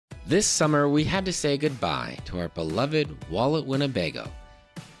This summer, we had to say goodbye to our beloved WalletWinnebago.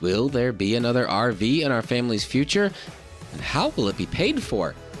 Will there be another RV in our family's future? And how will it be paid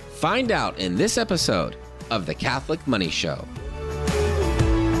for? Find out in this episode of The Catholic Money Show.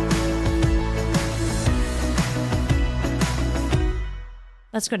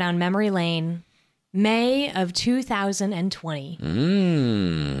 Let's go down memory lane. May of 2020.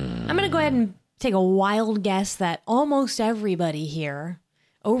 I'm going to go ahead and take a wild guess that almost everybody here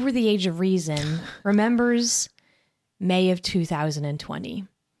over the age of reason remembers May of 2020.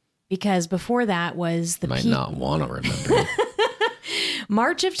 Because before that was the Might not want to remember.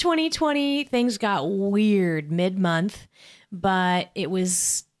 March of 2020, things got weird mid-month, but it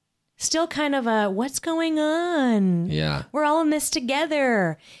was still kind of a, what's going on? Yeah. We're all in this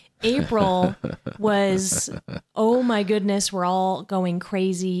together. April was, oh my goodness, we're all going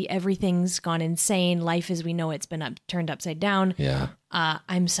crazy. Everything's gone insane. Life as we know it's been turned upside down. Yeah.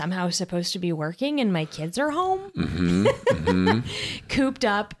 I'm somehow supposed to be working and my kids are home. Cooped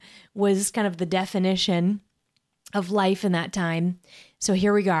up was kind of the definition of life in that time. So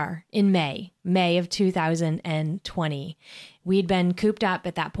here we are in May of 2020. We'd been cooped up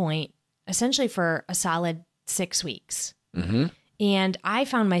at that point essentially for a solid 6 weeks. And I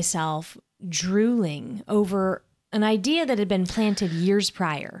found myself drooling over an idea that had been planted years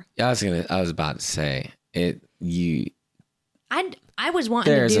prior. Yeah, I was about to say it. I was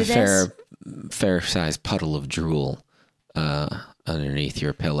wanting to do this. There's a fair sized puddle of drool underneath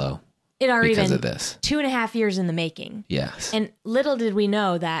your pillow. It already because been of this 2.5 years in the making. Yes. And little did we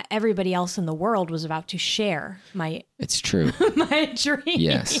know that everybody else in the world was about to share It's true. my dream.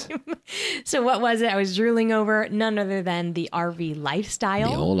 Yes. So what was it? I was drooling over none other than the RV lifestyle.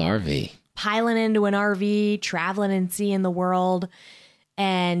 The old RV. Piling into an RV, traveling and seeing the world,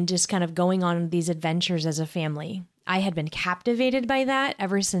 and just kind of going on these adventures as a family. I had been captivated by that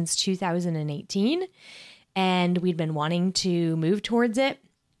ever since 2018, and we'd been wanting to move towards it.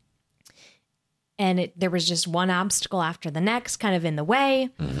 And there was just one obstacle after the next kind of in the way.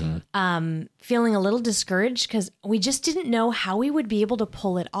 Feeling a little discouraged because we just didn't know how we would be able to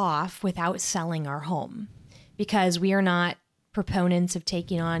pull it off without selling our home, because we are not proponents of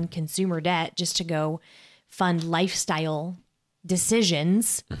taking on consumer debt just to go fund lifestyle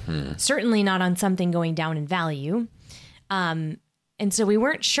decisions. Certainly not on something going down in value. And so we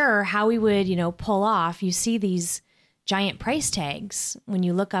weren't sure how we would, pull off. You see these giant price tags when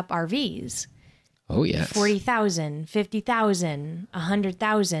you look up RVs. Oh, yes. 40,000, 50,000,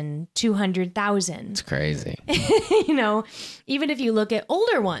 100,000, 200,000. It's crazy. Even if you look at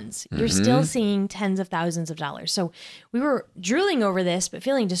older ones, you're still seeing tens of thousands of dollars. So we were drooling over this, but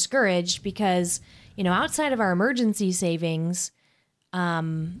feeling discouraged because, outside of our emergency savings,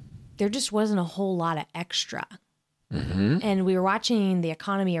 there just wasn't a whole lot of extra. And we were watching the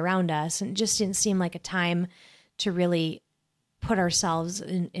economy around us, and it just didn't seem like a time to really put ourselves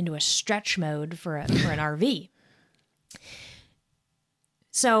into a stretch mode for an RV.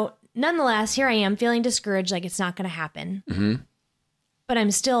 So nonetheless, here I am feeling discouraged, like it's not going to happen. But I'm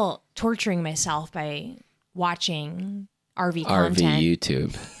still torturing myself by watching RV content. RV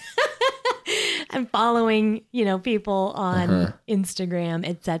YouTube. I'm following, people on Instagram,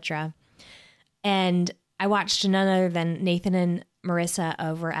 etc. And I watched none other than Nathan and Marissa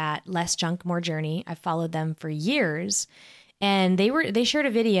over at Less Junk, More Journey. I've followed them for years. And they shared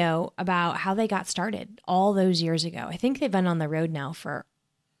a video about how they got started all those years ago. I think they've been on the road now for,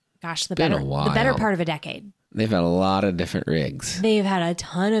 the better part of a decade. They've had a lot of different rigs. They've had a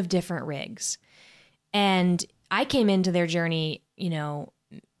ton of different rigs. And I came into their journey,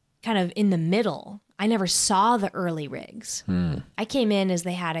 kind of in the middle. I never saw the early rigs. I came in as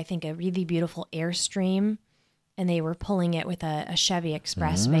they had, I think, a really beautiful Airstream, and they were pulling it with a Chevy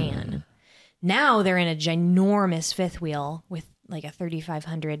Express van. Now they're in a ginormous fifth wheel with like a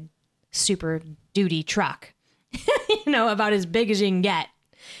 3,500 Super Duty truck, about as big as you can get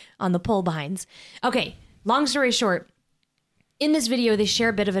on the pull behinds. Okay, long story short, in this video, they share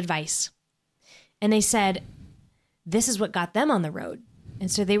a bit of advice, and they said, this is what got them on the road.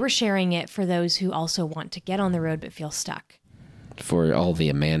 And so they were sharing it for those who also want to get on the road but feel stuck. For all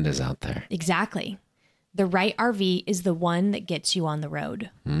the Amandas out there. Exactly. The right RV is the one that gets you on the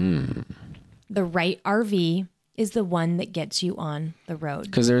road. The right RV is the one that gets you on the road.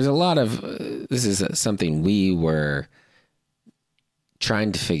 Because there's a lot of, this is something we were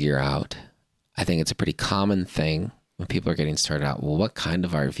trying to figure out. I think it's a pretty common thing when people are getting started out. Well, what kind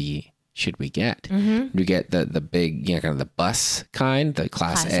of RV should we get? Do you get the big, kind of the bus kind, the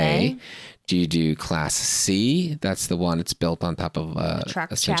Class A? Do you do Class C? That's the one that's built on top of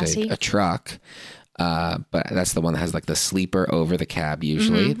truck chassis. A truck. But that's the one that has like the sleeper over the cab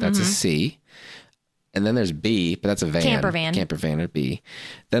usually. That's a C. And then there's B, but that's a van. Camper van or B.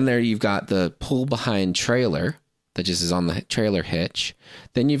 Then there you've got the pull behind trailer that just is on the trailer hitch.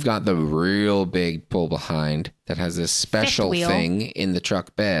 Then you've got the real big pull behind that has this special thing in the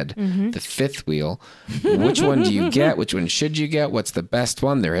truck bed, the fifth wheel. Which one do you get? Which one should you get? What's the best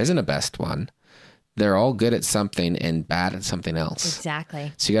one? There isn't a best one. They're all good at something and bad at something else.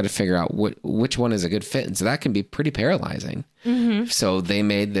 Exactly. So you got to figure out which one is a good fit. And so that can be pretty paralyzing. So they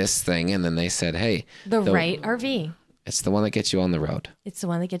made this thing and then they said, hey. The right RV. It's the one that gets you on the road. It's the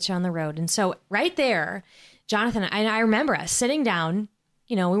one that gets you on the road. And so right there, Jonathan, I remember us sitting down.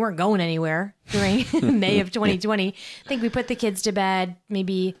 We weren't going anywhere during May of 2020. I think we put the kids to bed,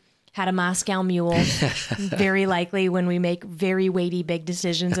 maybe had a Moscow Mule. Very likely when we make very weighty, big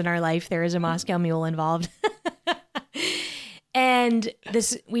decisions in our life, there is a Moscow Mule involved. And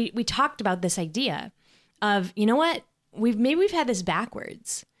we talked about this idea of, you know what? We've had this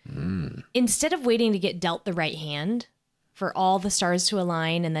backwards. Instead of waiting to get dealt the right hand for all the stars to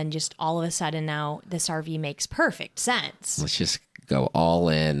align, and then just all of a sudden now this RV makes perfect sense. Let's just go all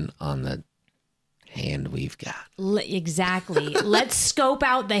in on the hand we've got. Exactly. Let's scope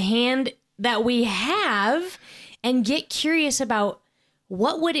out the hand that we have and get curious about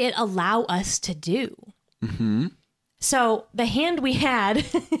what would it allow us to do. So the hand we had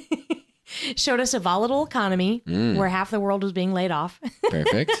showed us a volatile economy where half the world was being laid off.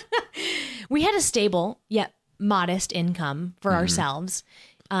 Perfect. We had a stable yet modest income for ourselves.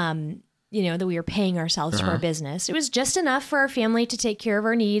 That we were paying ourselves for our business. It was just enough for our family to take care of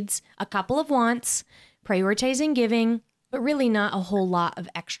our needs, a couple of wants, prioritizing giving, but really not a whole lot of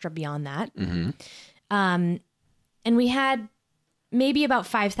extra beyond that. And we had maybe about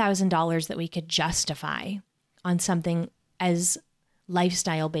 $5,000 that we could justify on something as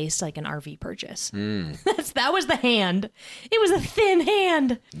lifestyle based, like an RV purchase. That was the hand. It was a thin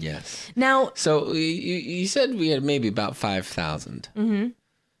hand. Yes. Now, so you said we had maybe about 5,000.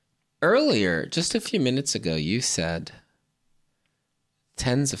 Earlier, just a few minutes ago, you said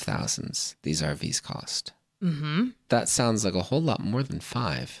tens of thousands these RVs cost. That sounds like a whole lot more than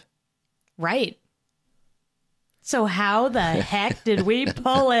 5. Right. So how the heck did we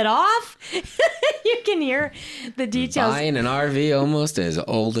pull it off? You can hear the details. Buying an RV almost as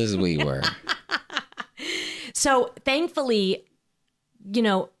old as we were. So thankfully,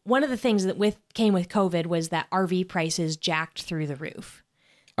 one of the things that came with COVID was that RV prices jacked through the roof.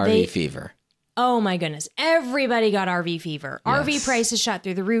 RV fever. Oh my goodness. Everybody got RV fever. Yes. RV prices shot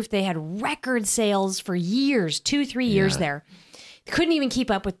through the roof. They had record sales for years, 2-3 years there. Couldn't even keep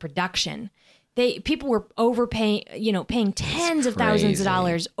up with production. People were overpaying, paying tens of thousands of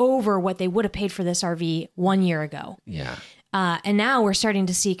dollars over what they would have paid for this RV 1 year ago. Yeah. And now we're starting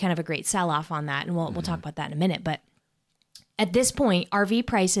to see kind of a great sell-off on that. And we'll talk about that in a minute. But at this point, RV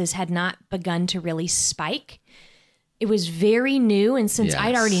prices had not begun to really spike. It was very new. And since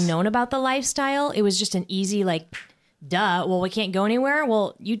I'd already known about the lifestyle, it was just an easy, duh, well, we can't go anywhere.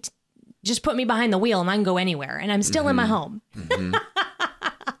 Well, you just put me behind the wheel and I can go anywhere. And I'm still in my home.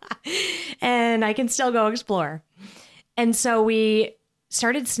 And I can still go explore. And so we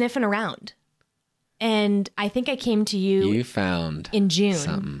started sniffing around. And I think I came to you. You found in June.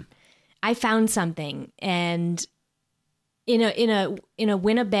 Something. I found something, and in a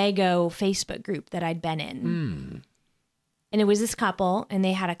Winnebago Facebook group that I'd been in. And it was this couple, and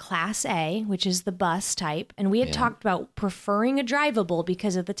they had a Class A, which is the bus type. And we had talked about preferring a drivable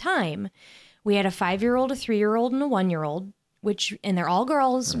because at the time we had a 5-year-old, a 3-year-old, and a 1-year-old, and they're all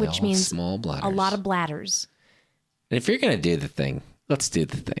girls, which all means small bladders. A lot of bladders. And if you're going to do the thing, let's do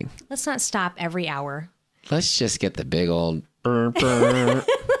the thing. Let's not stop every hour. Let's just get the big old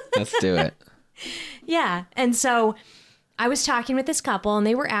let's do it. Yeah. And so I was talking with this couple, and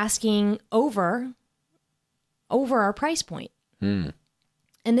they were asking over our price point. And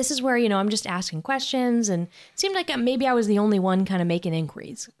this is where, I'm just asking questions, and it seemed like maybe I was the only one kind of making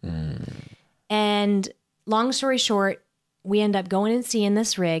inquiries. And long story short, we end up going and seeing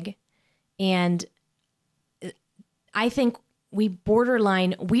this rig, and I think we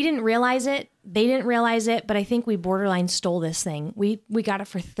didn't realize it. They didn't realize it, but I think we borderline stole this thing. We got it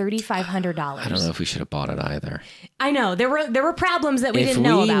for $3,500. I don't know if we should have bought it either. I know there were problems that we didn't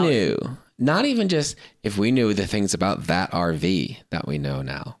know about. If we knew, not even just if we knew the things about that RV that we know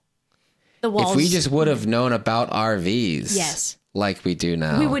now. The walls. If we just would have known about RVs, yes, like we do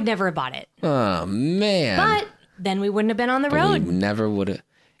now, we would never have bought it. Oh man! But then we wouldn't have been on the road. We never would have.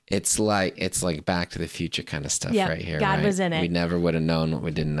 It's like Back to the Future kind of stuff right here. God right? was in it. We never would have known what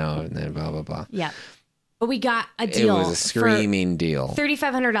we didn't know, and then blah blah blah. Yeah. But we got a It deal. was a screaming deal.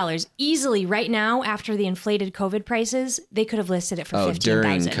 $3,500 easily right now after the inflated COVID prices. They could have listed it for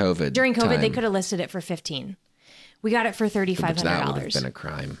 $15,000. During COVID, they could have listed it for $15,000. We got it for $3,500. That would have been a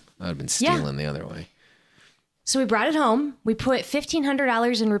crime. I would have been stealing the other way. So we brought it home. We put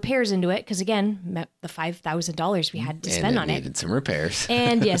 $1,500 in repairs into it because, again, met the $5,000 we had to spend on it. Needed some repairs.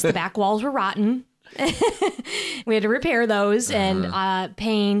 And yes, the back walls were rotten. We had to repair those and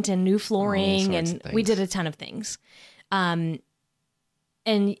paint and new flooring, and we did a ton of things. And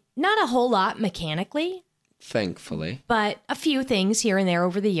not a whole lot mechanically. Thankfully. But a few things here and there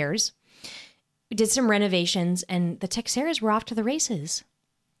over the years. We did some renovations, and the Texeras were off to the races.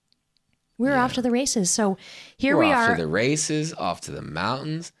 We were off to the races. So here we are. Off to the races, off to the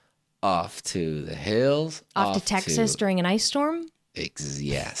mountains, off to the hills. Off to Texas during an ice storm.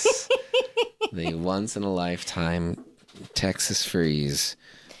 Yes. The once-in-a-lifetime Texas freeze.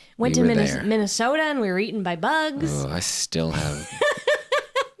 Went to Minnesota, and we were eaten by bugs. Oh, I still have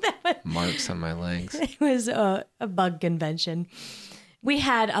marks on my legs. It was a bug convention. We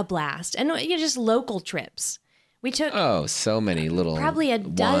had a blast. And just local trips. We took so many little probably a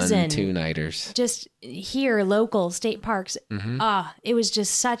dozen 2-nighters. Just here, local state parks. It was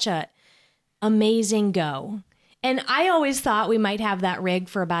just such a amazing go. And I always thought we might have that rig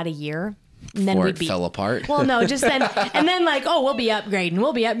for about a year. And then it fell apart. Well, no, just then. And then we'll be upgrading.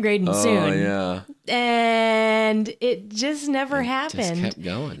 We'll be upgrading soon. Oh, yeah. And it just never happened. It just kept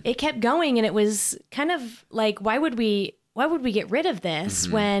going. It kept going. And it was kind of like, why would we get rid of this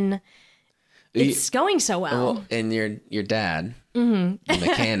when it's going so well? And your dad, the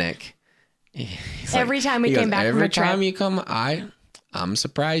mechanic, every time we came back from a trip. Every time you come, I'm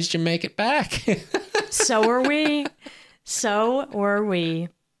surprised you make it back. So were we. So were we.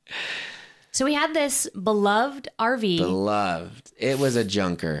 So we had this beloved RV. Beloved. It was a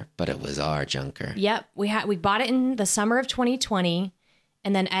junker, but it was our junker. Yep. We bought it in the summer of 2020.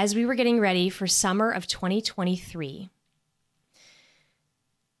 And then as we were getting ready for summer of 2023,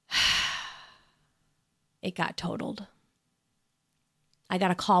 it got totaled. I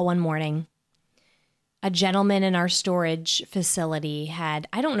got a call one morning. A gentleman in our storage facility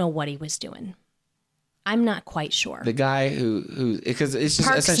I don't know what he was doing. I'm not quite sure. The guy who because it's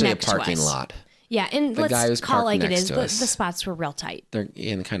just essentially a parking lot. Yeah, and let's call it like it is. The spots were real tight. They're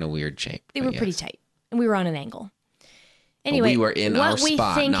in kind of weird shape. They were pretty tight. And we were on an angle. Anyway, but we were in our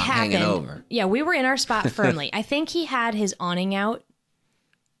spot, not hanging over. Yeah, we were in our spot firmly. I think he had his awning out.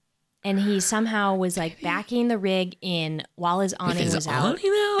 And he somehow was backing the rig in while his awning was out.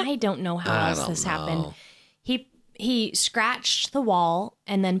 I don't know how else this happened. He scratched the wall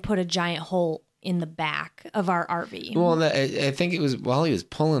and then put a giant hole in the back of our RV. Well, I think it was while he was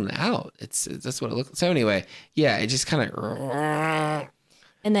pulling it out. That's what it looked like. So anyway, yeah, it just kind of...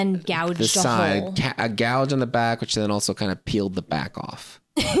 And then gouged the side, hole. A gouge on the back, which then also kind of peeled the back off.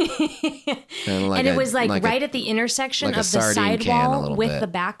 And it was right at the intersection of the sidewall with the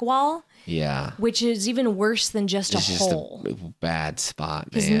back wall. Yeah. Which is even worse than just a hole. Just a bad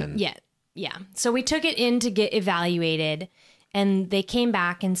spot, man. Yeah. So we took it in to get evaluated, and they came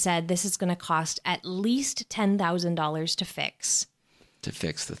back and said this is going to cost at least $10,000 to fix. To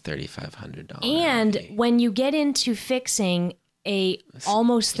fix the $3,500. And RV. When you get into fixing a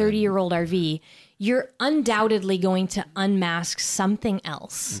almost 30-year-old RV, you're undoubtedly going to unmask something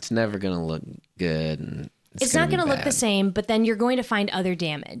else. It's never going to look good. And it's not going to look the same, but then you're going to find other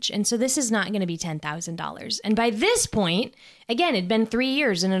damage. And so this is not going to be $10,000. And by this point, again, it'd been 3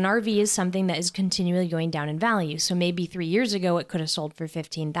 years, and an RV is something that is continually going down in value. So maybe 3 years ago, it could have sold for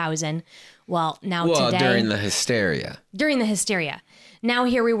 $15,000. Well, today... during the hysteria. Now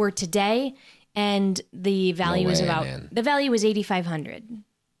here we were today, and the value is the value was $8,500.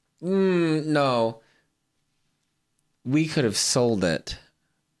 No. We could have sold it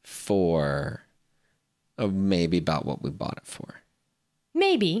for maybe about what we bought it for.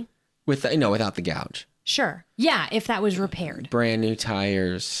 Maybe. Without the gouge. Sure. Yeah, if that was repaired. Brand new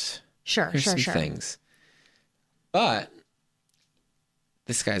tires. Sure. Things. But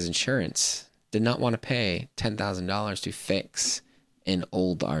this guy's insurance did not want to pay $10,000 to fix an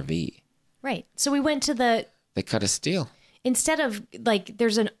old RV. Right. So we went to They cut us a deal. Instead of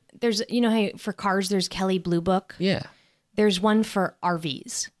there's how for cars there's Kelley Blue Book. Yeah. There's one for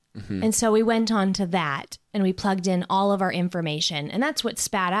RVs. Mm-hmm. And so we went on to that and we plugged in all of our information, and that's what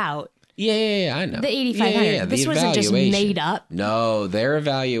spat out. Yeah, I know. The $8,500. Yeah, this wasn't just made up. No, their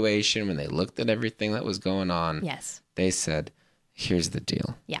evaluation, when they looked at everything that was going on, yes, they said, here's the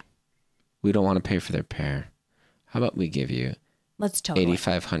deal. Yeah. We don't want to pay for their repair. How about we give you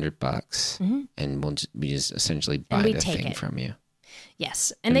 $8,500 and we just essentially buy the thing from you.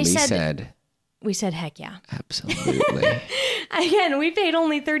 Yes. And they said We said, heck yeah. Absolutely. Again, we paid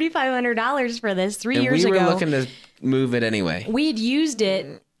only $3,500 for this 3 years ago. We were looking to move it anyway. We'd used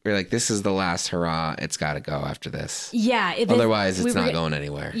it. We're like, this is the last hurrah. It's got to go after this. Yeah. Otherwise, it's not going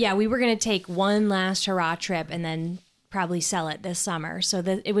anywhere. Yeah, we were going to take one last hurrah trip and then probably sell it this summer. So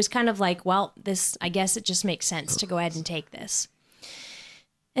it was kind of like, well, I guess it just makes sense to go ahead and take this.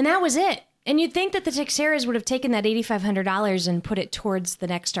 And that was it. And you'd think that the Texeras would have taken that $8,500 and put it towards the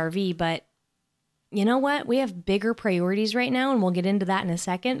next RV, but you know what? We have bigger priorities right now, and we'll get into that in a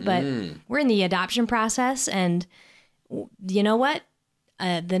second, but we're in the adoption process, and you know what?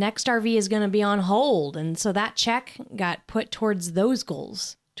 The next RV is going to be on hold, and so that check got put towards those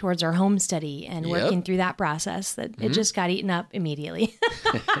goals, towards our home study and working through that process. That it just got eaten up immediately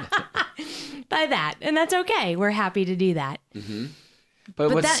by that, and that's okay. We're happy to do that. Mm-hmm.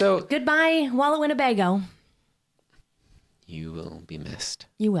 But what's goodbye, WalletWinnebago. You will be missed.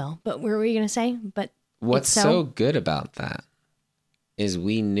 You will. But what were you going to say? But what's so good about that is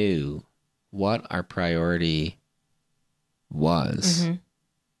we knew what our priority was.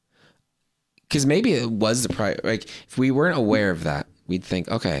 Because maybe it was the priority. Like, if we weren't aware of that, we'd think,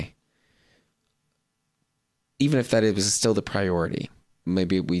 okay, even if that was still the priority,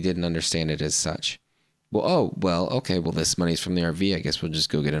 maybe we didn't understand it as such. Well, okay, this money's from the RV. I guess we'll just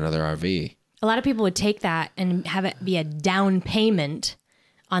go get another RV. A lot of people would take that and have it be a down payment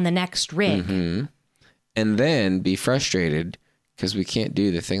on the next rig. Mm-hmm. And then be frustrated because we can't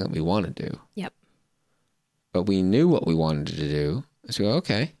do the thing that we want to do. Yep. But we knew what we wanted to do. So we go,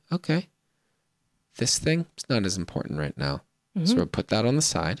 okay. This thing is not as important right now. Mm-hmm. So we'll put that on the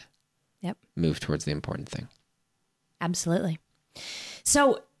side. Yep. Move towards the important thing. Absolutely.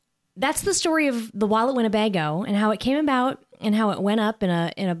 So that's the story of the Wallet Winnebago and how it came about and how it went up in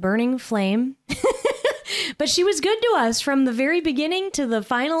a burning flame. But she was good to us from the very beginning to the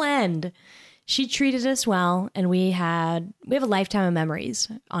final end. She treated us well, and we have a lifetime of memories,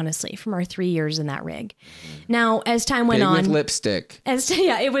 honestly, from our 3 years in that rig. Now, as time went on, with lipstick.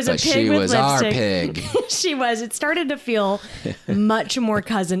 It was a pig she with was lipstick. Our pig. She was. It started to feel much more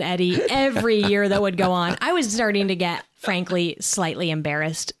Cousin Eddie every year that would go on. I was starting to get, frankly, slightly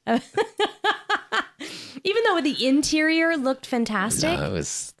embarrassed. Even though the interior looked fantastic. No, it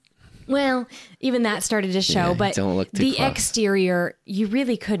was... Well, even that started to show, but the close. Exterior, you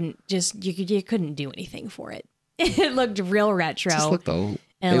really couldn't you couldn't do anything for it. It looked real retro. It just looked old.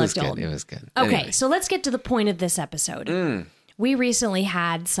 And it looked old. It was good. Okay, Anyway. So let's get to the point of this episode. We recently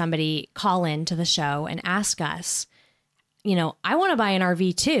had somebody call in to the show and ask us, I want to buy an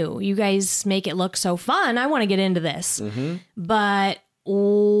RV too. You guys make it look so fun. I want to get into this. Mm-hmm. But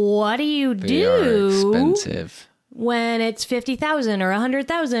what do you do? They are expensive. When it's $50,000 or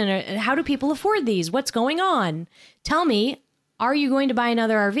 $100,000, how do people afford these? What's going on? Tell me, are you going to buy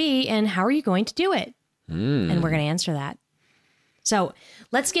another RV and how are you going to do it? And we're going to answer that. So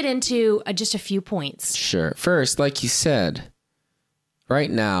let's get into just a few points. Sure. First, like you said, right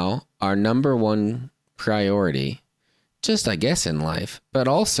now, our number one priority, just I guess in life, but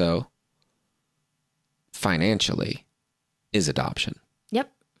also financially, is adoption. Yep.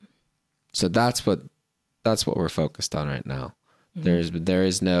 So that's what we're focused on right now. Mm-hmm. There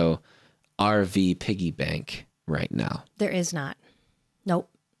is no RV piggy bank right now. There is not. Nope.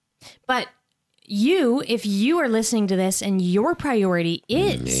 But if you are listening to this and your priority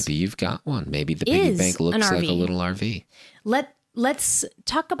is... Maybe you've got one. Maybe the piggy bank looks like a little RV. Let's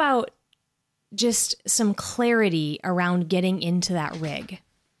talk about just some clarity around getting into that rig.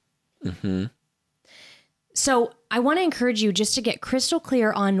 Mm-hmm. So I want to encourage you just to get crystal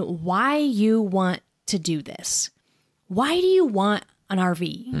clear on why you want to do this. Why do you want an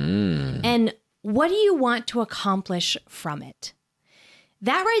RV? And what do you want to accomplish from it?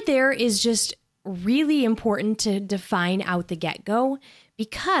 That right there is just really important to define out the get-go,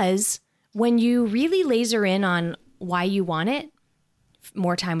 because when you really laser in on why you want it,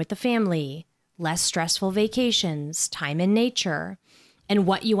 more time with the family, less stressful vacations, time in nature, and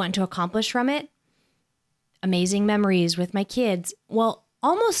what you want to accomplish from it, amazing memories with my kids. Well,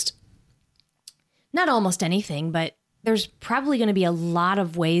 not almost anything, but there's probably going to be a lot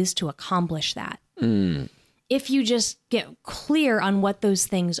of ways to accomplish that. If you just get clear on what those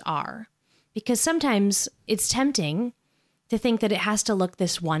things are. Because sometimes it's tempting to think that it has to look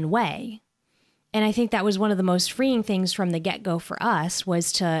this one way. And I think that was one of the most freeing things from the get-go for us,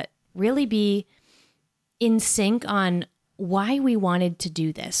 was to really be in sync on why we wanted to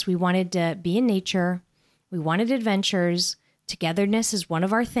do this. We wanted to be in nature. We wanted adventures. Togetherness is one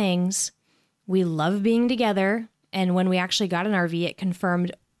of our things. We love being together. And when we actually got an RV, it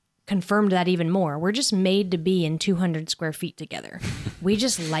confirmed that even more. We're just made to be in 200 square feet together. We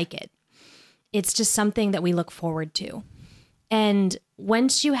just like it. It's just something that we look forward to. And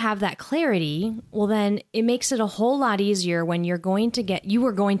once you have that clarity, well, then it makes it a whole lot easier when you are going to get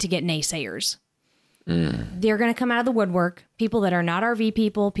naysayers. They're going to come out of the woodwork. People that are not RV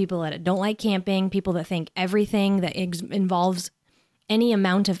people that don't like camping, people that think everything that involves any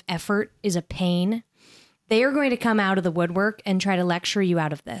amount of effort is a pain. They are going to come out of the woodwork and try to lecture you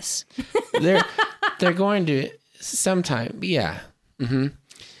out of this. They're going to sometime, yeah. Mm-hmm.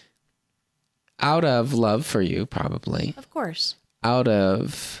 Out of love for you, probably. Of course. Out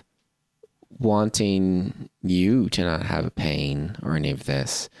of wanting you to not have a pain or any of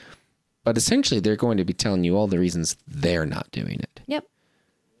this. But essentially, they're going to be telling you all the reasons they're not doing it. Yep.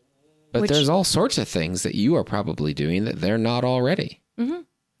 But there's all sorts of things that you are probably doing that they're not already. Mm-hmm.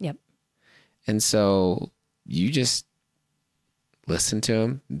 Yep. And so you just listen to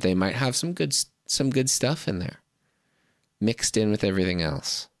them. They might have some good stuff in there, mixed in with everything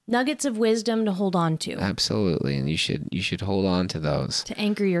else. Nuggets of wisdom to hold on to. Absolutely, and you should hold on to those to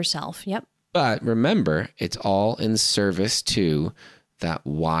anchor yourself. Yep. But remember, it's all in service to that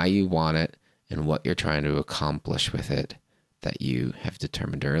why you want it and what you're trying to accomplish with it that you have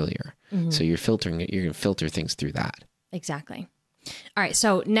determined earlier. Mm-hmm. So you're filtering it. You're going to filter things through that. Exactly. All right.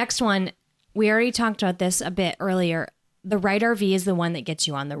 So next one, we already talked about this a bit earlier. The right RV is the one that gets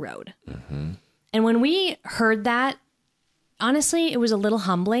you on the road. Mm-hmm. And when we heard that, honestly, it was a little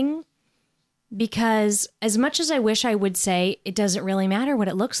humbling because as much as I wish I would say it doesn't really matter what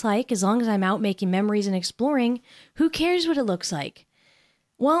it looks like, as long as I'm out making memories and exploring, who cares what it looks like?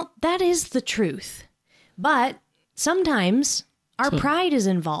 Well, that is the truth. But sometimes our pride is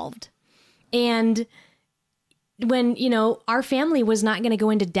involved. And when, our family was not going to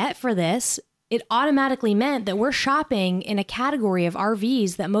go into debt for this, it automatically meant that we're shopping in a category of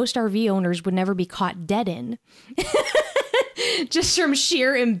RVs that most RV owners would never be caught dead in. Just from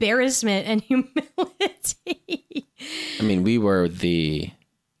sheer embarrassment and humility. I mean, we were the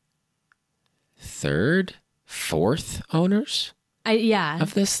third, fourth owners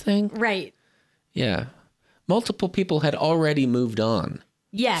of this thing. Right. Yeah. Multiple people had already moved on.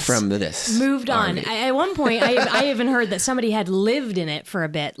 Yes. From this. Moved on. At one point, I even heard that somebody had lived in it for a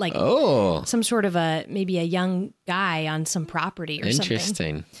bit. Like some sort of maybe a young guy on some property or something.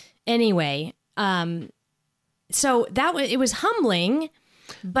 Interesting. Anyway, so it was humbling,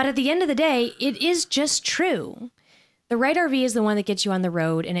 but at the end of the day, it is just true. The right RV is the one that gets you on the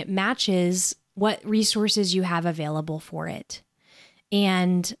road, and it matches what resources you have available for it.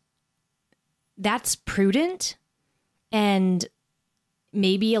 And that's prudent and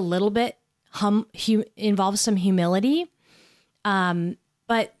maybe a little bit involves some humility.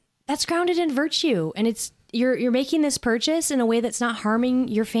 But that's grounded in virtue, and you're making this purchase in a way that's not harming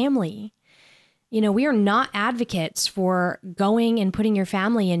your family. We are not advocates for going and putting your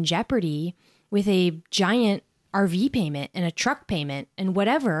family in jeopardy with a giant RV payment and a truck payment and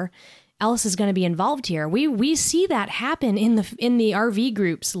whatever else is going to be involved here. We see that happen in the RV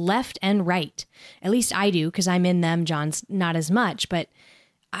groups left and right. At least I do, because I'm in them. John's not as much, but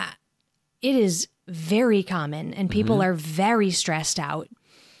it is very common, and people are very stressed out.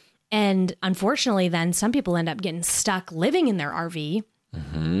 And unfortunately, then some people end up getting stuck living in their RV.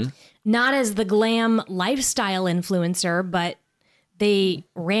 Mm-hmm. Not as the glam lifestyle influencer, but they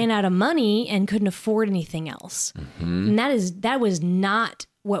ran out of money and couldn't afford anything else. Mm-hmm. And that was not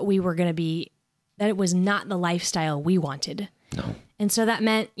what we were going to be. That it was not the lifestyle we wanted. No. And so that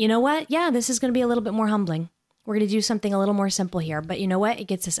meant, you know what? Yeah, this is going to be a little bit more humbling. We're going to do something a little more simple here. But you know what? It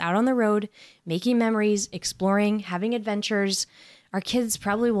gets us out on the road, making memories, exploring, having adventures. Our kids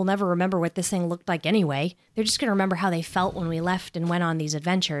probably will never remember what this thing looked like anyway. They're just going to remember how they felt when we left and went on these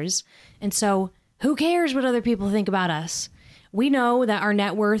adventures. And so who cares what other people think about us? We know that our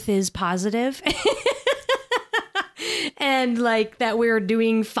net worth is positive and like that we're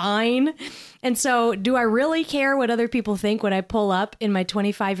doing fine. And so do I really care what other people think when I pull up in my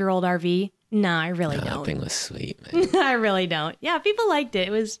 25-year-old RV? No, I really don't. That thing was sweet, man. I really don't. Yeah, people liked it.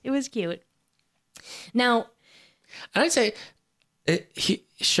 It was cute. Now, and I'd say,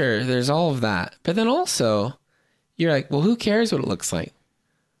 sure, there's all of that. But then also, you're like, well, who cares what it looks like?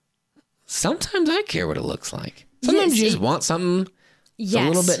 Sometimes I care what it looks like. Sometimes you just want something a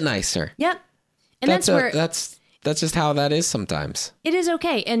little bit nicer. Yep. And that's just how that is sometimes. It is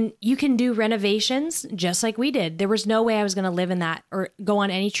okay. And you can do renovations just like we did. There was no way I was going to live in that or go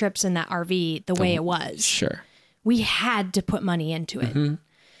on any trips in that RV the way it was. Sure. We had to put money into it.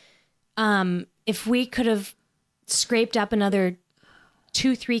 Mm-hmm. If we could have scraped up another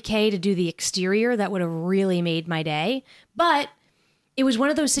 $2-3K to do the exterior, that would have really made my day. But it was one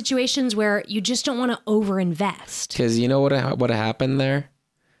of those situations where you just don't want to overinvest. Because you know what happened there?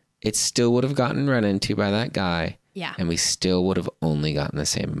 it still would have gotten run into by that guy. Yeah. And we still would have only gotten the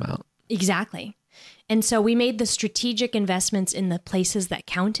same amount. Exactly. And so we made the strategic investments in the places that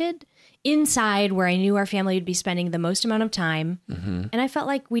counted, inside where I knew our family would be spending the most amount of time. Mm-hmm. And I felt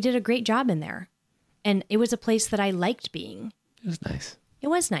like we did a great job in there. And it was a place that I liked being. It was nice. It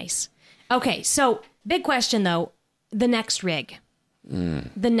was nice. Okay, so big question though, the next rig.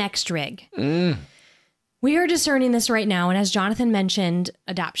 The next rig. We are discerning this right now. And as Jonathan mentioned,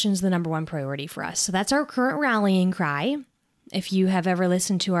 adoption is the number one priority for us. So that's our current rallying cry. If you have ever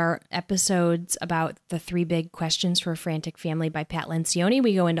listened to our episodes about the 3 big questions for a frantic family by Pat Lencioni,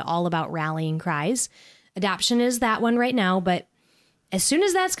 we go into all about rallying cries. Adoption is that one right now, but as soon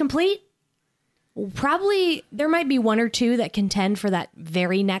as that's complete, probably there might be 1 or 2 that contend for that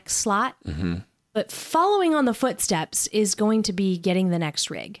very next slot. Mm-hmm. But following on the footsteps is going to be getting the next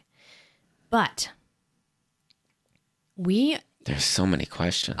rig. But there's so many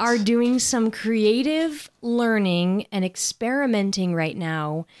questions. Are doing some creative learning and experimenting right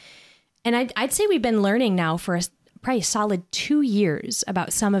now. And I'd say we've been learning now for probably a solid 2 years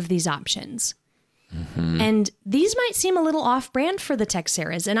about some of these options. Mm-hmm. And these might seem a little off-brand for the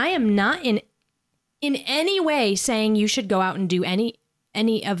Texeras. And I am not in any way saying you should go out and do any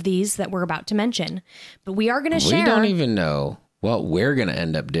of these that we're about to mention. But we are going to share. We don't even know what we're going to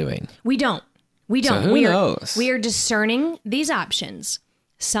end up doing. We don't. So who knows? We are discerning these options.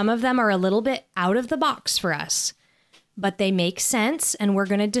 Some of them are a little bit out of the box for us, but they make sense, and we're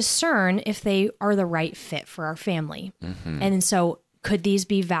going to discern if they are the right fit for our family. Mm-hmm. And so could these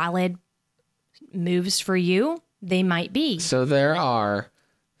be valid moves for you? They might be. So there are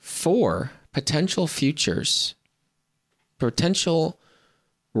 4 potential futures, potential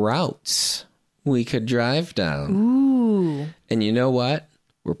routes we could drive down. Ooh. And you know what?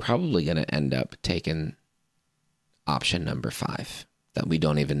 We're probably going to end up taking option number 5 that we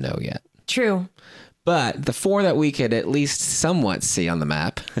don't even know yet. True. But the 4 that we could at least somewhat see on the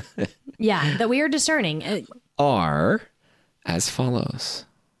map yeah, that we are discerning are as follows.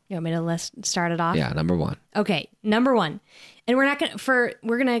 You want me to start it off? Yeah, number 1. Okay, number 1. And we're not going to,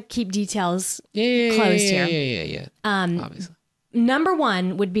 we're going to keep details closed here. Yeah. Obviously. Number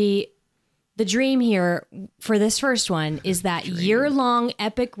 1 would be the dream here for this first one is that year-long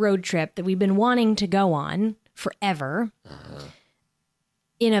epic road trip that we've been wanting to go on forever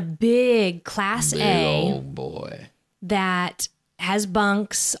in a big Class A. Oh, boy. That has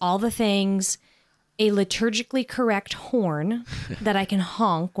bunks, all the things, a liturgically correct horn that I can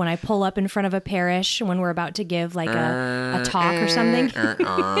honk when I pull up in front of a parish when we're about to give like a talk or something.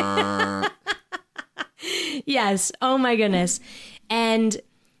 Yes. Oh, my goodness. And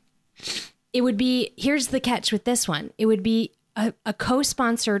it would be, here's the catch with this one. It would be a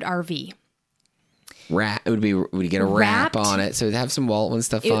co-sponsored RV. It would be, we'd get a wrap on it. So it'd have some WalletWin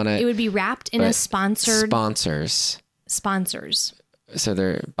stuff on it. It would be wrapped in a sponsored. Sponsors. So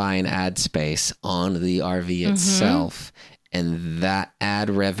they're buying ad space on the RV itself. And that ad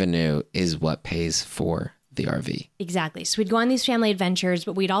revenue is what pays for the RV. Exactly. So we'd go on these family adventures,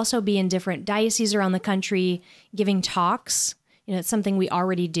 but we'd also be in different dioceses around the country giving talks. You know, it's something we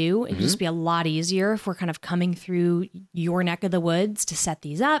already do. It'd just be a lot easier if we're kind of coming through your neck of the woods to set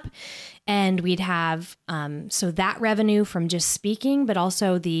these up. And we'd have, so that revenue from just speaking, but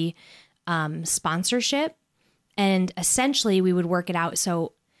also the sponsorship. And essentially we would work it out.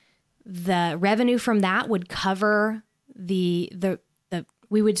 So the revenue from that would cover we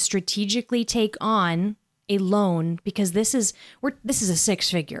would strategically take on a loan because this is a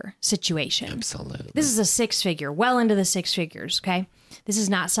 6-figure situation. Absolutely. This is a 6-figure, well into the 6 figures. Okay. This is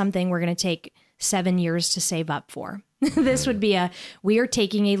not something we're going to take 7 years to save up for. This would be we are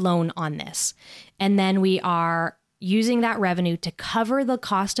taking a loan on this. And then we are using that revenue to cover the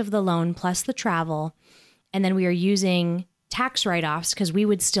cost of the loan plus the travel. And then we are using tax write-offs because we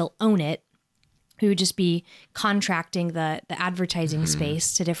would still own it. We would just be contracting the advertising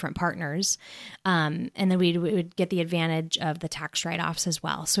space to different partners. And then we would get the advantage of the tax write-offs as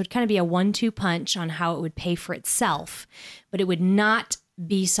well. So it'd kind of be a 1-2 punch on how it would pay for itself, but it would not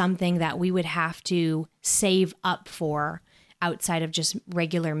be something that we would have to save up for outside of just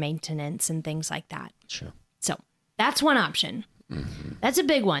regular maintenance and things like that. Sure. So that's one option. Mm-hmm. That's a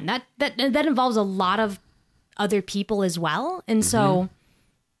big one. That involves a lot of other people as well. And so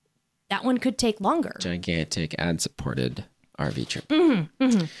that one could take longer. Gigantic ad-supported RV trip. All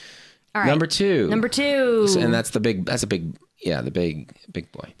right. Number 2. So, and that's the big boy.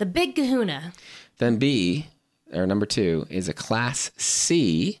 The big kahuna. Then number 2 is a Class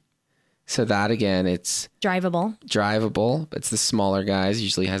C. So that again, it's drivable. It's the smaller guys.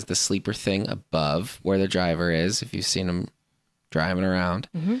 Usually has the sleeper thing above where the driver is. If you've seen them driving around.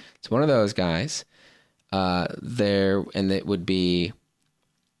 It's one of those guys there, and it would be,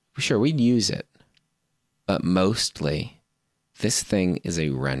 sure, we'd use it, but mostly this thing is a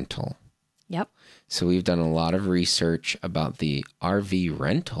rental. Yep. So we've done a lot of research about the RV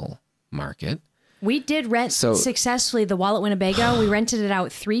rental market. We did rent successfully the Wallet Winnebago. We rented it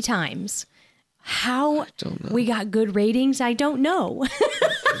out 3 times. How we got good ratings, I don't know.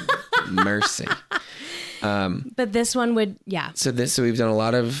 Mercy. But this one would, yeah. So we've done a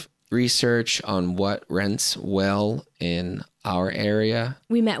lot of research on what rents well in our area.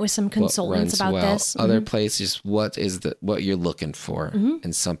 We met with some consultants about this. Other places, what you're looking for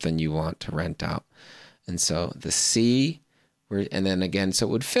and something you want to rent out. And so the C, and then again, so it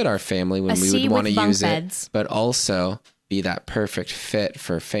would fit our family when we would want to use it, but also be that perfect fit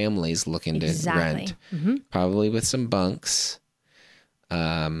for families looking to rent, probably with some bunks.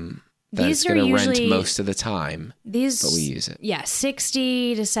 That's going to rent most of the time, but we use it. Yeah,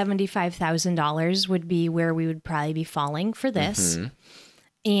 $60,000 to $75,000 would be where we would probably be falling for this.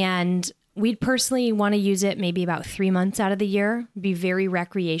 And we'd personally want to use it maybe about 3 months out of the year, be very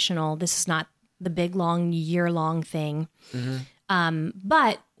recreational. This is not the big, long, year-long thing.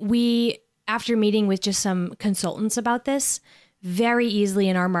 But we, after meeting with just some consultants about this, very easily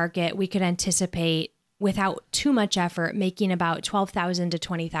in our market, we could anticipate, without too much effort, making about $12,000 to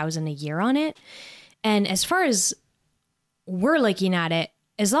 $20,000 a year on it. And as far as we're looking at it,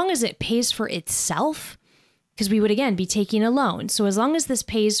 as long as it pays for itself, because we would, again, be taking a loan. So as long as this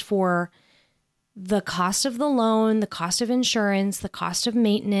pays for the cost of the loan, the cost of insurance, the cost of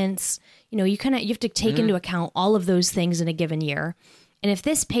maintenance, you have to take into account all of those things in a given year. And if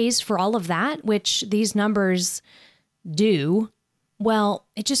this pays for all of that, which these numbers do, well,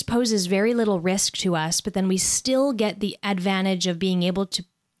 it just poses very little risk to us, but then we still get the advantage of being able to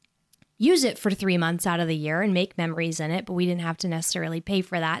use it for 3 months out of the year and make memories in it, but we didn't have to necessarily pay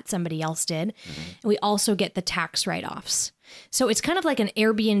for that. Somebody else did. And we also get the tax write-offs. So it's kind of like an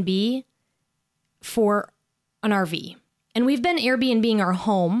Airbnb for an RV. And we've been Airbnb-ing our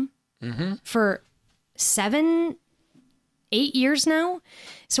home for 7-8 years now.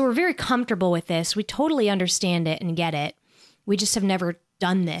 So we're very comfortable with this. We totally understand it and get it. We just have never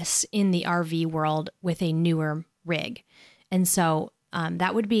done this in the RV world with a newer rig. And so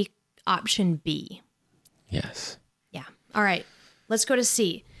that would be option B. Yes. Yeah. All right. Let's go to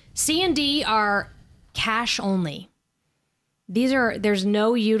C. C and D are cash only. There's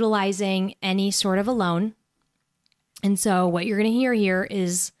no utilizing any sort of a loan. And so what you're going to hear here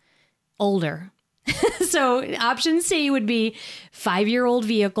is older. So option C would be 5-year-old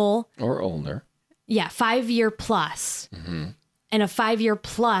vehicle. Or older. Yeah, 5-year plus. And a 5-year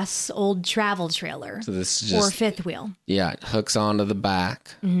plus old travel trailer. So this is just, or fifth wheel. Yeah, it hooks onto the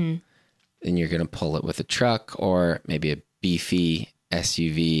back. And you're going to pull it with a truck or maybe a beefy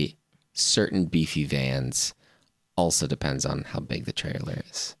SUV. Certain beefy vans. Also depends on how big the trailer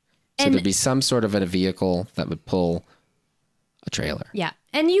is. So there'd be some sort of a vehicle that would pull a trailer. Yeah.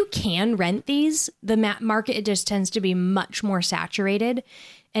 And you can rent these. The market, it just tends to be much more saturated.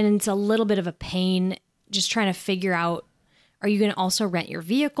 And it's a little bit of a pain just trying to figure out, are you going to also rent your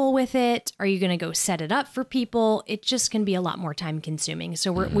vehicle with it? Are you going to go set it up for people? It just can be a lot more time consuming.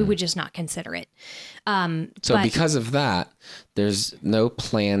 So we would just not consider it. Because of that, there's no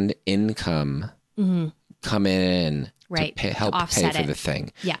planned income coming in to help pay for the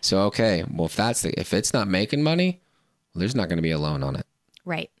thing. Yeah. So, okay, well, if it's not making money, well, there's not going to be a loan on it.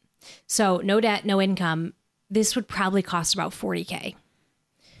 Right. So no debt, no income. This would probably cost about $40,000.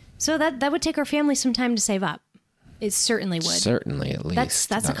 So that would take our family some time to save up. It certainly would. Certainly, at least.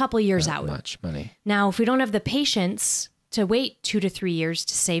 That's a couple years out. Much money. Now, if we don't have the patience to wait 2 to 3 years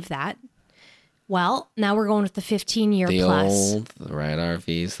to save that, well, now we're going with the 15-year plus. The Ride RV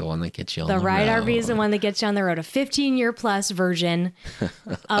is the one that gets you on the road. The Ride RV is the one that gets you on the road. A 15-year plus version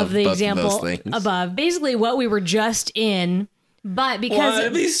of the example above. Basically, what we were just in. But because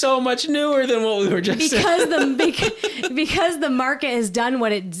it'd be so much newer than what we were just in. Because the market has done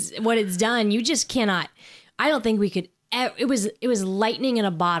what it's done, you just cannot. I don't think we could. It was lightning in a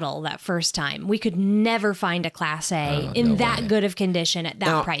bottle that first time. We could never find a Class A in that good of condition at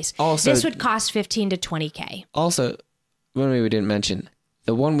that price. Also, this would cost $15,000 to $20,000. Also, one we didn't mention,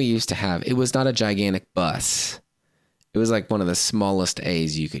 the one we used to have, it was not a gigantic bus. It was like one of the smallest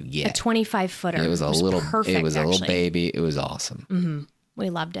A's you could get. A 25-footer. It was perfect, it was a little baby. It was awesome. We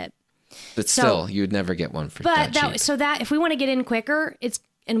loved it. But still, you'd never get one for that cheap. So that if we want to get in quicker,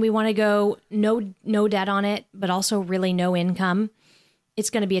 and we want to go no debt on it, but also really no income, it's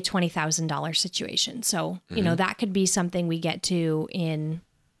going to be a $20,000 situation. So, that could be something we get to in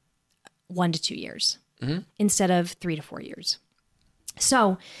 1 to 2 years instead of 3 to 4 years.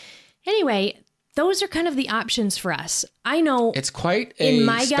 So anyway, those are kind of the options for us. I know It's quite a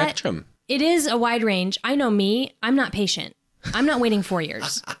spectrum. It is a wide range. I know me. I'm not patient. I'm not waiting 4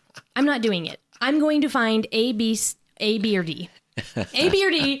 years. I'm not doing it. I'm going to find A, B, or D. A, B,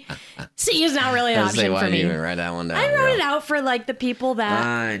 or D. C is not really an option for me. Even write that one down. I wrote it out for like the people that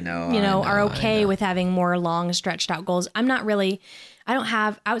I know, are okay with having more long stretched out goals. I don't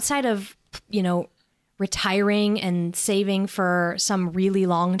have, outside of, retiring and saving for some really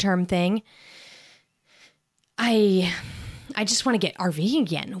long-term thing. I just want to get RVing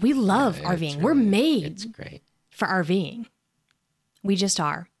again. We love RVing. We're made it's great for RVing. We just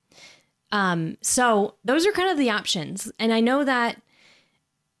are. So those are kind of the options. And I know that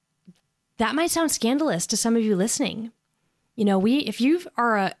might sound scandalous to some of you listening. If you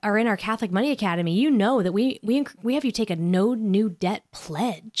are in our Catholic Money Academy, you know that we have you take a no new debt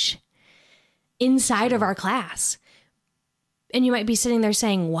pledge inside of our class. And you might be sitting there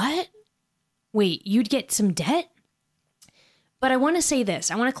saying, what? Wait, you'd get some debt? But I want to say this.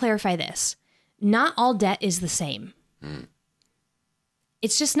 I want to clarify this. Not all debt is the same.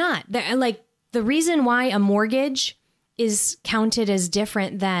 It's just not. The reason why a mortgage is counted as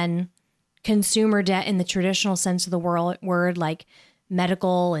different than consumer debt in the traditional sense of the word, like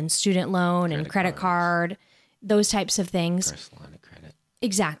medical and student loan and credit card, those types of things. Personal line of credit.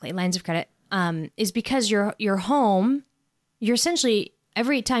 Exactly, lines of credit, is because your home, you're essentially,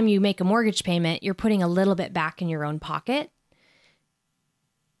 every time you make a mortgage payment, you're putting a little bit back in your own pocket.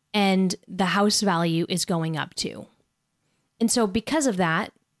 And the house value is going up too. And so because of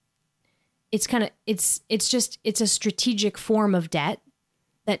that, it's a strategic form of debt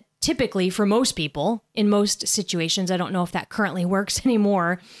that typically for most people in most situations, I don't know if that currently works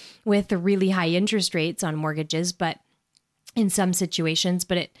anymore with the really high interest rates on mortgages, but in some situations,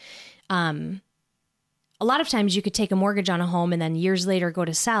 but a lot of times you could take a mortgage on a home and then years later go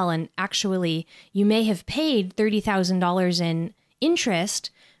to sell, and actually you may have paid $30,000 in interest,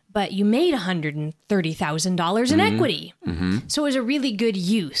 but you made $130,000 in equity. Mm-hmm. So it was a really good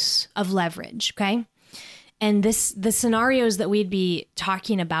use of leverage, okay? And the scenarios that we'd be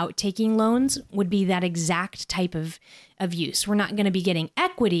talking about taking loans would be that exact type of use. We're not going to be getting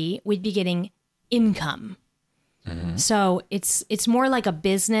equity, we'd be getting income. Mm-hmm. So it's more like a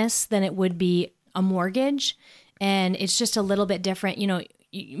business than it would be a mortgage. And it's just a little bit different.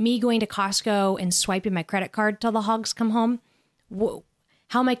 Me going to Costco and swiping my credit card till the hogs come home,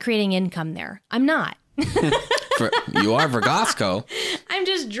 how am I creating income there? I'm not. You are for Costco. I'm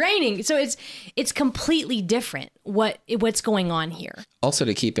just draining. So it's completely different what's going on here. Also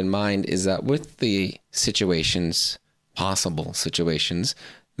to keep in mind is that with the possible situations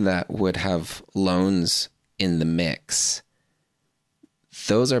that would have loans in the mix,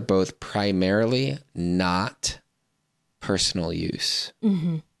 those are both primarily not personal use.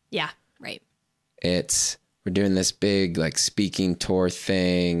 Mm-hmm. Yeah, right. We're doing this big like speaking tour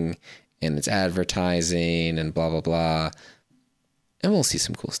thing, and it's advertising and blah, blah, blah. And we'll see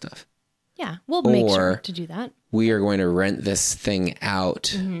some cool stuff. Yeah, we'll make sure to do that. We are going to rent this thing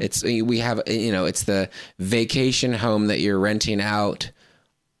out. Mm-hmm. It's the vacation home that you're renting out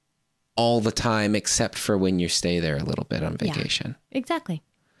all the time, except for when you stay there a little bit on vacation. Yeah, exactly.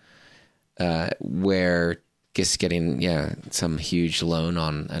 Where just getting some huge loan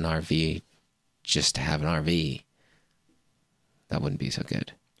on an RV just to have an RV, that wouldn't be so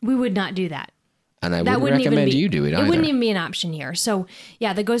good. We would not do that. And I wouldn't recommend you do it either. It wouldn't even be an option here. So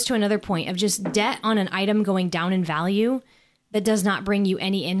yeah, that goes to another point of just debt on an item going down in value that does not bring you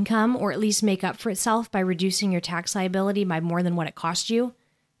any income, or at least make up for itself by reducing your tax liability by more than what it cost you.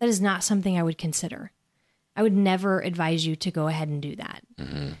 That is not something I would consider. I would never advise you to go ahead and do that.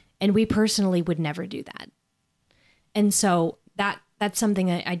 Mm-hmm. And we personally would never do that. And so that's something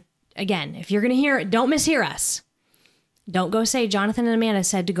that again, if you're going to hear it, don't mishear us. Don't go say Jonathan and Amanda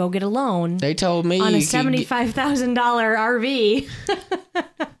said to go get a loan. They told me on a $75,000 RV.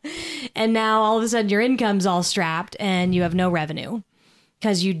 And now all of a sudden your income's all strapped and you have no revenue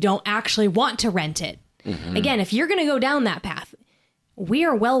because you don't actually want to rent it. Mm-hmm. Again, if you're going to go down that path, we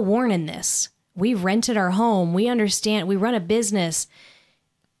are well worn in this. We've rented our home. We understand. We run a business.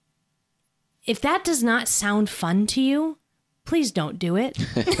 If that does not sound fun to you, please don't do it.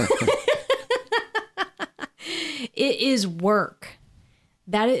 It is work.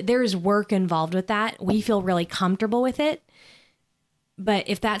 There is work involved with that. We feel really comfortable with it. But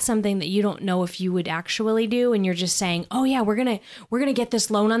if that's something that you don't know if you would actually do, and you're just saying, "Oh yeah, we're gonna get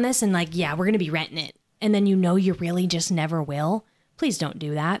this loan on this," and we're gonna be renting it, and then you really just never will. Please don't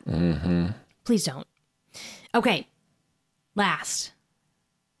do that. Mm-hmm. Please don't. Okay. Last,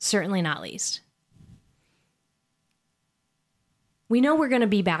 certainly not least. we know we're going to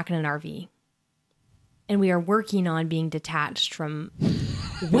be back in an RV. And we are working on being detached from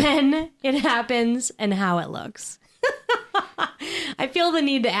when it happens and how it looks. I feel the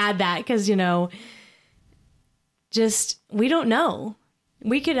need to add that because, we don't know.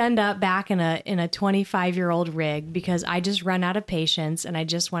 We could end up back in a 25-year-old rig because I just run out of patience and I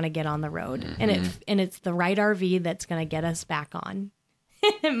just want to get on the road. Mm-hmm. And it's the right RV that's going to get us back on.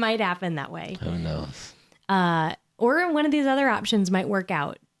 It might happen that way. Who knows? Or one of these other options might work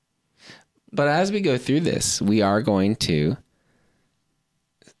out. But as we go through this, we are going to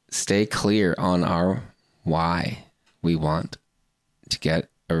stay clear on our why we want to get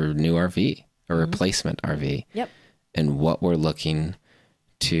a new RV, a replacement RV. Yep. And what we're looking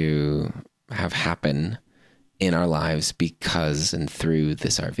to have happen in our lives because and through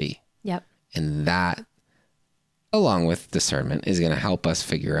this RV. Yep. And that, along with discernment, is going to help us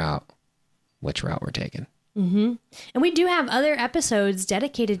figure out which route we're taking. Mm-hmm. And we do have other episodes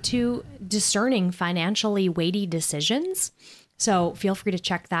dedicated to discerning financially weighty decisions. So feel free to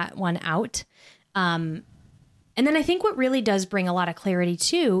check that one out. And then I think what really does bring a lot of clarity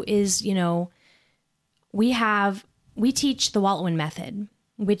too is, we teach the WalletWin method,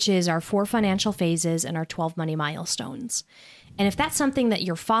 which is our 4 financial phases and our 12 money milestones. And if that's something that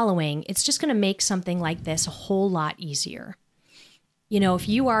you're following, it's just going to make something like this a whole lot easier. If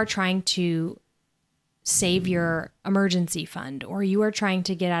you are trying to save your emergency fund or you are trying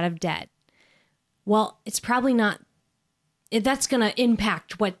to get out of debt, well, it's probably not, that's going to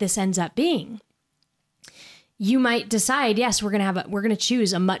impact what this ends up being. You might decide, yes, we're going to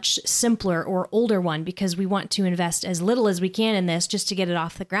choose a much simpler or older one because we want to invest as little as we can in this just to get it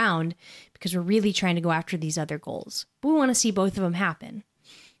off the ground because we're really trying to go after these other goals. But we want to see both of them happen.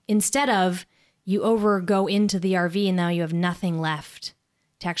 Instead of you go into the RV and now you have nothing left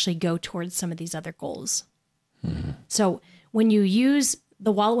to actually go towards some of these other goals. Mm-hmm. So when you use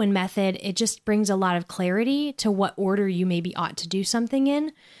the WalletWin method, it just brings a lot of clarity to what order you maybe ought to do something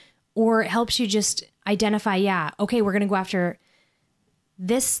in, or it helps you just identify, okay, we're going to go after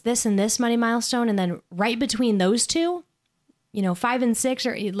this, and this money milestone. And then right between those two, 5 and 6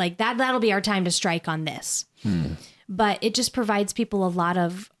 or like that'll be our time to strike on this. But it just provides people a lot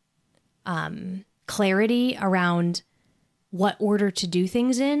of clarity around what order to do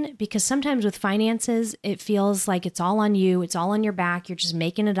things in, because sometimes with finances, it feels like it's all on you. It's all on your back. You're just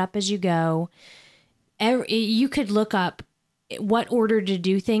making it up as you go. You could look up what order to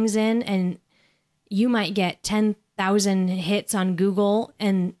do things in, and you might get 10,000 hits on Google,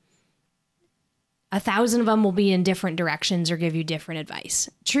 and 1,000 of them will be in different directions or give you different advice,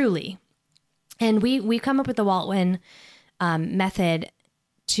 truly. And we come up with the WalletWin method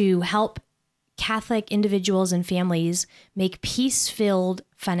to help Catholic individuals and families make peace-filled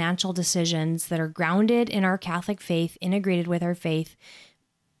financial decisions that are grounded in our Catholic faith, integrated with our faith,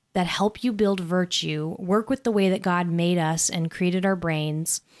 that help you build virtue, work with the way that God made us and created our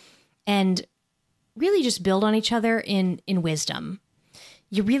brains, and really just build on each other in wisdom.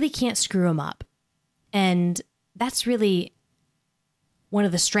 You really can't screw them up. And that's really one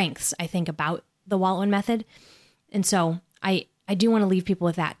of the strengths, I think, about the WalletWin method. And so I do want to leave people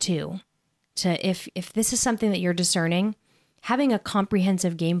with that too. If this is something that you're discerning, having a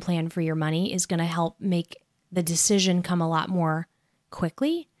comprehensive game plan for your money is going to help make the decision come a lot more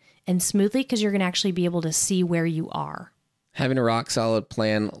quickly and smoothly, because you're going to actually be able to see where you are. Having a rock solid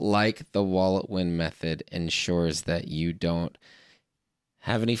plan like the WalletWin method ensures that you don't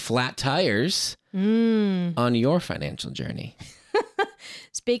have any flat tires on your financial journey.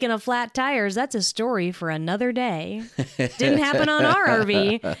 Speaking of flat tires, that's a story for another day. Didn't happen on our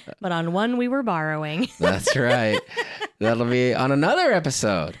RV, but on one we were borrowing. That's right. That'll be on another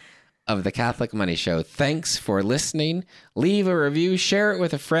episode of the Catholic Money Show. Thanks for listening. Leave a review, share it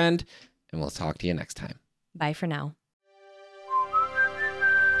with a friend, and we'll talk to you next time. Bye for now.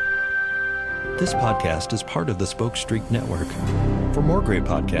 This podcast is part of the Spoke Street Network. For more great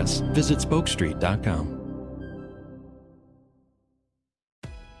podcasts, visit spokestreet.com.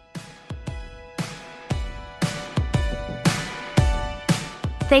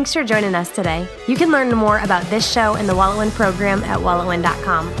 Thanks for joining us today. You can learn more about this show and the WalletWin program at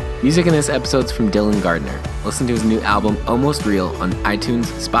walletwin.com. Music in this episode's from Dylan Gardner. Listen to his new album, Almost Real, on iTunes,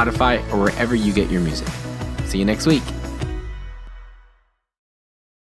 Spotify, or wherever you get your music. See you next week.